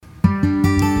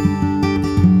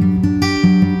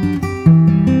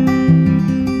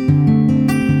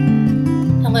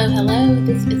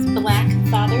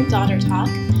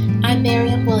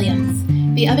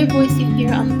The other voice you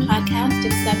hear on the podcast,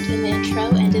 except in the intro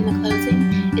and in the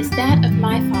closing, is that of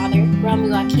my father,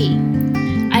 Ramu Aki.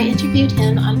 I interviewed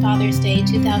him on Father's Day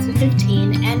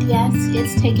 2015, and yes,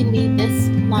 it's taken me this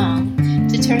long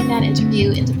to turn that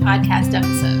interview into podcast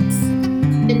episodes.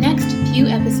 The next few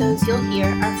episodes you'll hear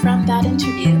are from that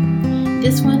interview.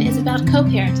 This one is about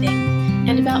co-parenting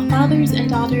and about fathers and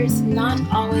daughters not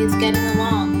always getting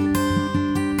along.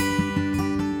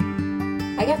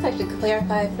 I guess I should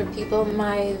clarify for people,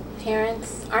 my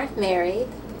parents aren't married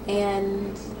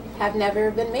and have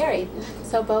never been married,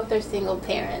 so both are single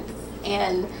parents.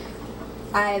 And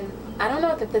I don't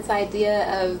know that this idea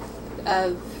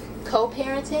of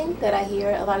co-parenting that I hear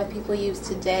a lot of people use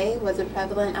today was a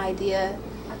prevalent idea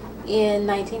in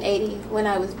 1980 when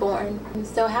I was born.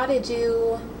 So how did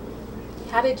you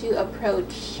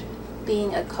approach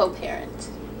being a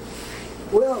co-parent?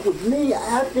 Well, with me,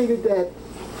 I figured that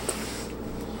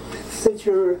since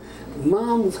your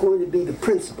mom was going to be the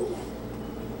principal,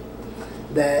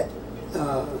 that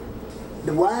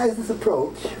the wisest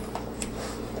approach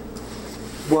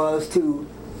was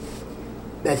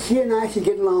that she and I should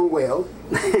get along well,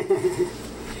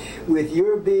 with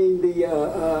your being the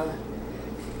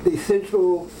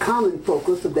central common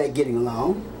focus of that getting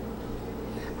along,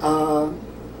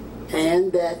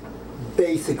 and that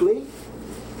basically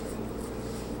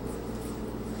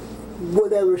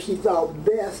whatever she thought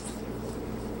best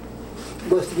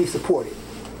was to be supported.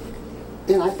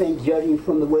 And I think, judging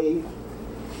from the way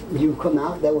you come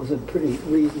out, that was a pretty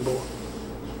reasonable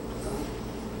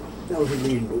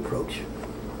approach.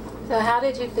 So how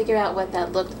did you figure out what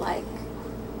that looked like?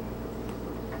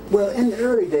 Well, in the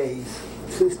early days,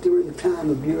 since during the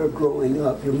time of your growing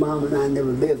up, your mom and I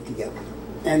never lived together.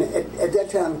 And at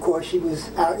that time, of course, she was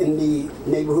out in the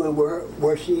neighborhood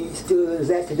where she still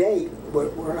is at today, where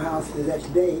her house is at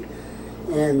today.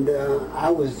 And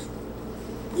I was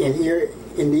in here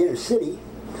in the inner city.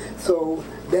 So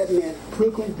that meant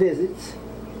frequent visits,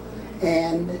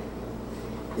 and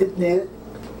it meant,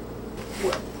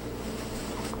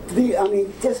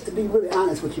 just to be really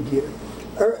honest with you, dear,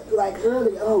 like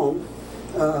early on,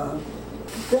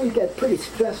 things got pretty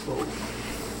stressful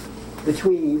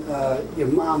between your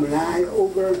mom and I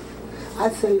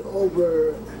I'd say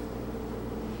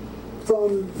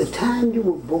from the time you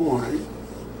were born,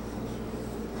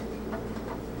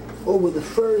 over the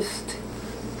first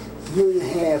year and a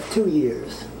half, 2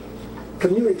 years,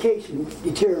 communication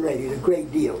deteriorated a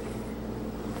great deal.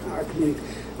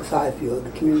 That's how I feel.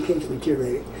 The communication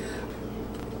deteriorated.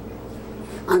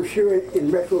 I'm sure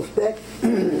in retrospect,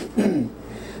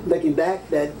 looking back,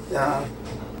 that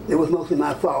it was mostly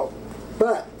my fault.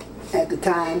 But at the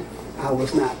time, I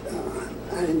was not.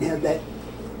 I didn't have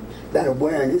that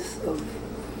awareness of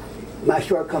my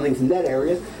shortcomings in that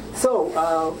area. So,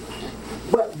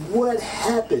 but what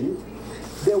happened?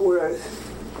 There were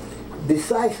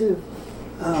decisive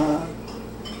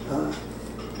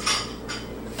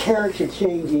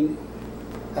character-changing,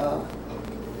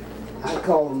 I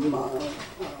call them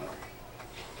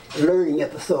learning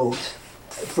episodes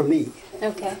for me.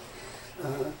 Okay.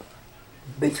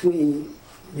 Between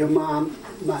your mom,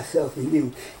 myself, and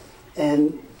you.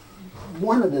 And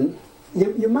one of them,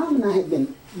 your mom and I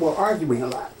were arguing a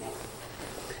lot.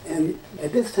 And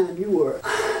at this time you were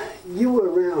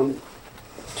around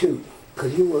too,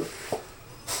 because you were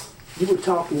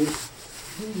talking,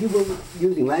 you were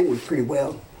using language pretty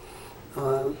well.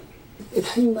 It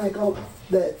seemed like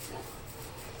that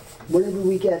whenever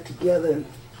we got together,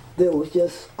 there was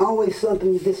just always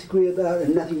something to disagree about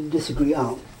and nothing to disagree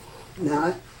on.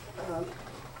 Now,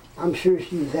 I'm sure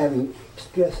she was having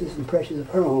stresses and pressures of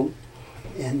her own,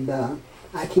 and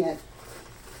I can't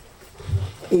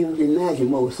even imagine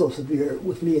what was so severe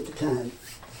with me at the time,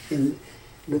 in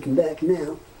looking back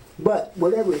now. But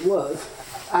whatever it was,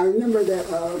 I remember that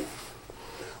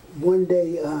one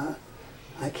day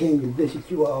I came to visit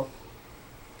you all,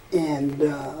 and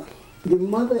your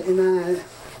mother and I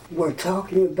were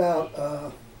talking about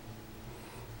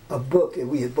a book that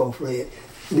we had both read.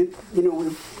 You know,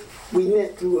 we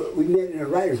met in a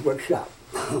writer's workshop,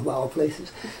 of all places.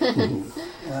 And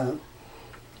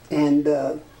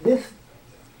this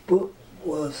book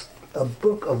was a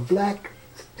book of black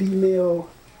female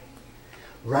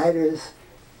writers,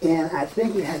 and I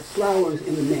think it had flowers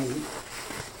in the name.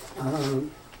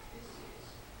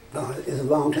 It's a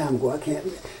long time ago. I can't.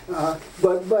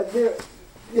 But there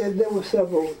were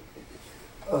several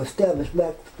established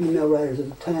black female writers at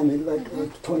the time, like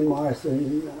Toni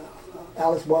Morrison,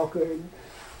 Alice Walker, and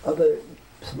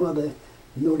some other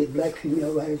noted black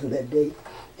female writers of that day,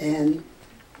 and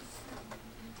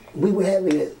we were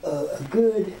having a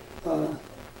good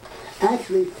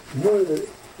actually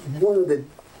one of the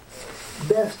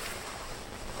best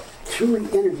truly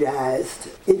energized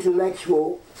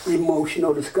intellectual,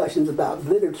 emotional discussions about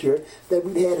literature that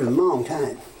we've had in a long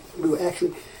time. We were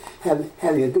actually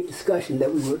having a good discussion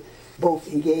that we were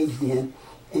both engaged in,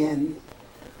 and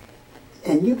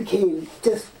you became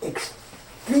just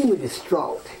extremely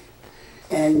distraught,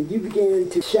 and you began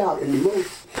to shout in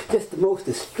the most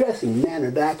distressing manner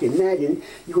that I can imagine.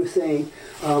 You were saying,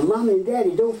 "Mommy and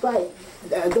Daddy, don't fight,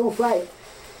 don't fight,"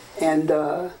 and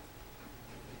I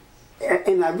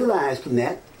realized from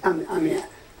that,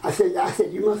 I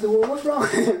said, you must have, well, what's wrong?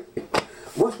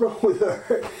 What's wrong with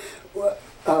her? Well,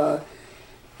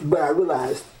 but I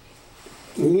realized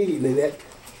immediately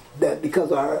that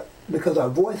because our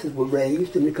voices were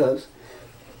raised and because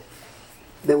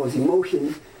there was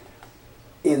emotion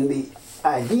in the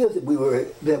ideas that we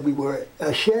were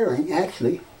sharing,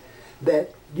 actually,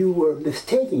 that you were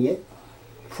mistaking it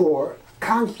for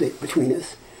conflict between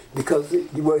us because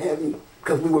we were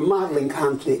modeling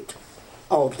conflict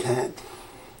all the time.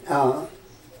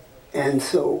 And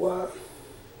so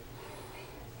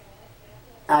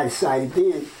I decided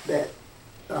then that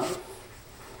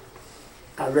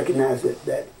I recognized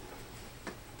that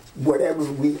whatever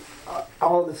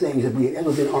all the things that we had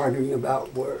ever been arguing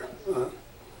about were,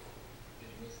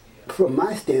 from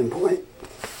my standpoint,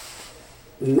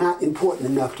 not important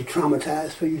enough to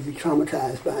traumatize, for you to be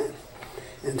traumatized by them.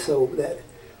 And so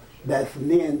that from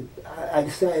then, I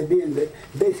decided then that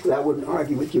basically I wouldn't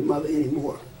argue with your mother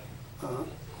anymore.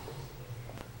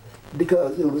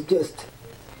 Because it was just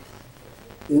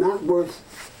not worth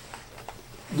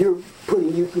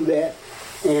putting you through that,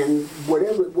 and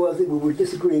whatever it was that we were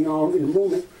disagreeing on in the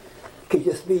moment could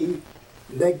just be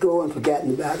let go and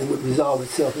forgotten about and would resolve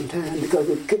itself in time, because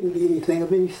it couldn't be anything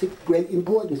of any great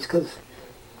importance, because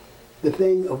the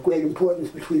thing of great importance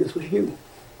between us was you.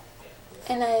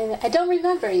 And I don't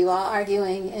remember you all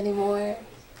arguing anymore.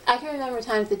 I can remember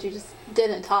times that you just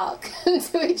didn't talk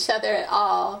to each other at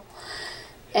all.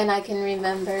 And I can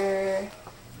remember,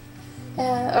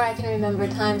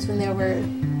 times when there were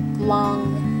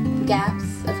long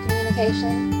gaps of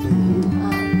communication.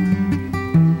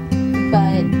 But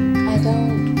I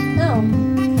don't know. I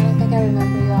don't think I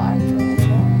remember you all arguing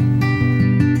anymore.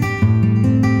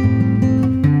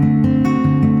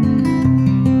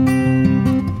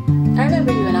 I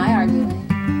remember you and I arguing.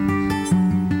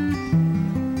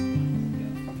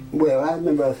 Well, I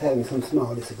remember us having some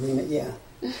small disagreement, yeah.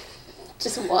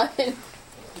 Just one?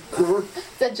 Huh?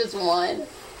 Is that just one?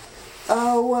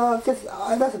 Oh, well,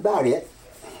 that's about it.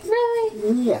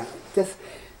 Really? Yeah, just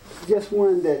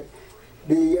one that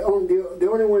the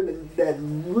only one that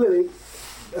really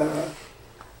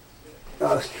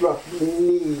struck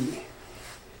me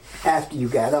after you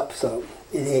got up some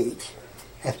in age,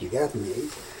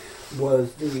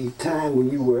 was the time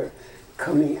when you were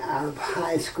coming out of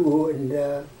high school and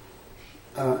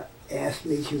asked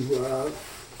me to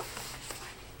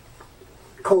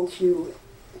coach you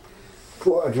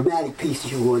for a dramatic piece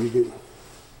that you were going to do.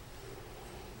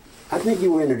 I think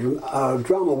you were in a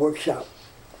drama workshop.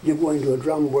 You're going to a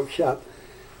drama workshop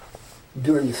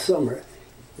during the summer.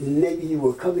 Maybe you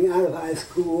were coming out of high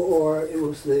school, or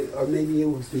maybe you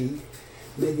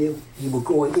were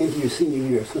going into your senior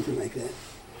year or something like that.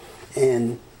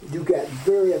 And you got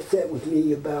very upset with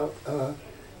me about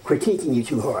critiquing you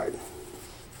too hard.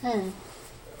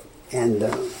 And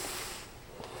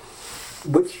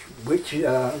which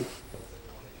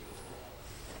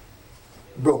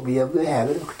broke me of the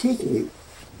habit of critiquing you.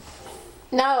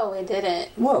 No, it didn't.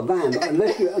 Well, fine,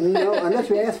 unless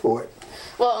you asked for it.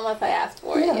 Well, unless I asked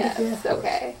for it, yes.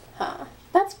 Okay. Huh.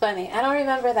 That's funny. I don't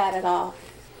remember that at all.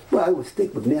 Well, it would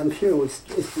stick with me. I'm sure it's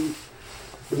the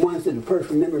ones that the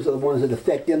person remembers are the ones that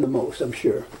affect them the most, I'm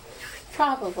sure.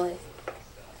 Probably.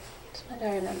 What do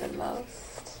I remember the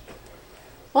most?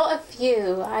 Well, a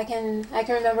few. I can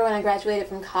remember when I graduated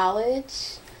from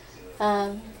college,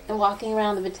 and walking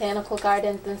around the botanical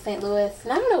gardens in St. Louis.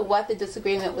 And I don't know what the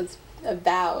disagreement was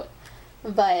about,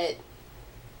 but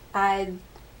I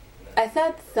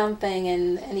said something,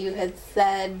 and you had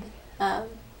said,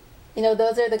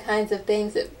 those are the kinds of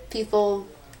things that people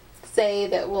say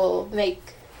that will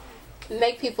make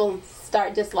people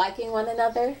start disliking one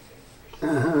another.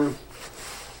 Uh-huh.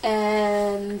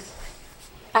 And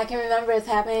I can remember us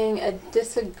having a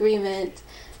disagreement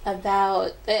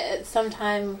about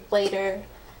sometime later,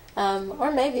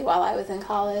 or maybe while I was in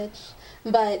college,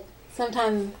 but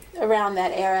sometime around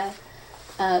that era,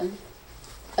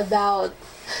 about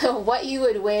what you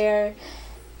would wear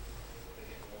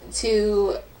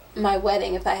to my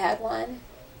wedding if I had one,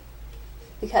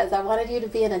 because I wanted you to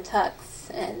be in a tux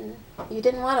and you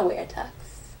didn't want to wear a tux.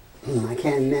 I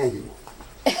can't imagine.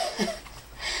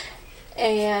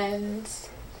 and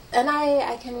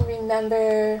I can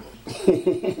remember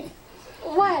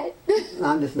what?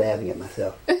 I'm just laughing at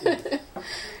myself.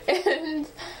 And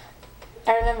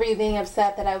I remember you being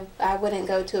upset that I wouldn't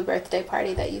go to a birthday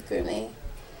party that you threw me.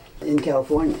 In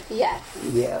California? Yes.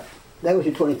 Yeah. That was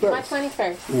your 21st? My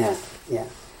 21st. Yeah.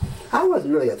 I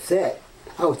wasn't really upset.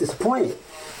 I was disappointed.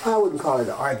 I wouldn't call it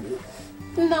an argument.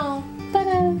 No, but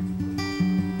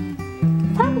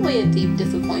probably a deep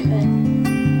disappointment.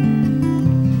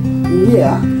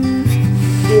 Yeah,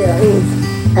 it was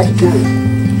at the time.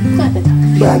 At the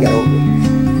time. But I got over it.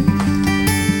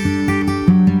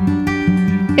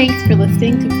 Thanks for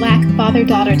listening to Black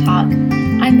Father-Daughter Talk.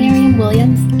 I'm Marian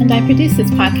Williams, and I produce this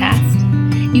podcast.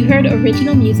 You heard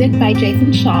original music by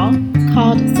Jason Shaw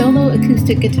called Solo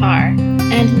Acoustic Guitar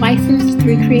and licensed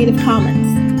through Creative Commons.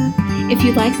 If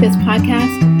you like this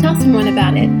podcast, tell someone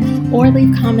about it or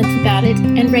leave comments about it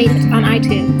and rate it on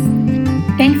iTunes.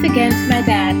 Thanks again to my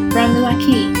dad, Ramu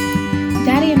Aki.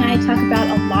 Daddy and I talk about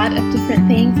a lot of different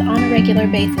things on a regular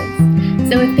basis.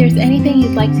 So if there's anything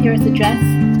you'd like to hear us address,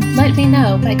 let me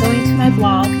know by going to my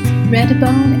blog,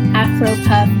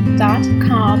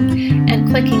 redboneafropuff.com, and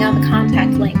clicking on the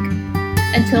contact link.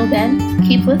 Until then,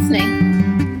 keep listening.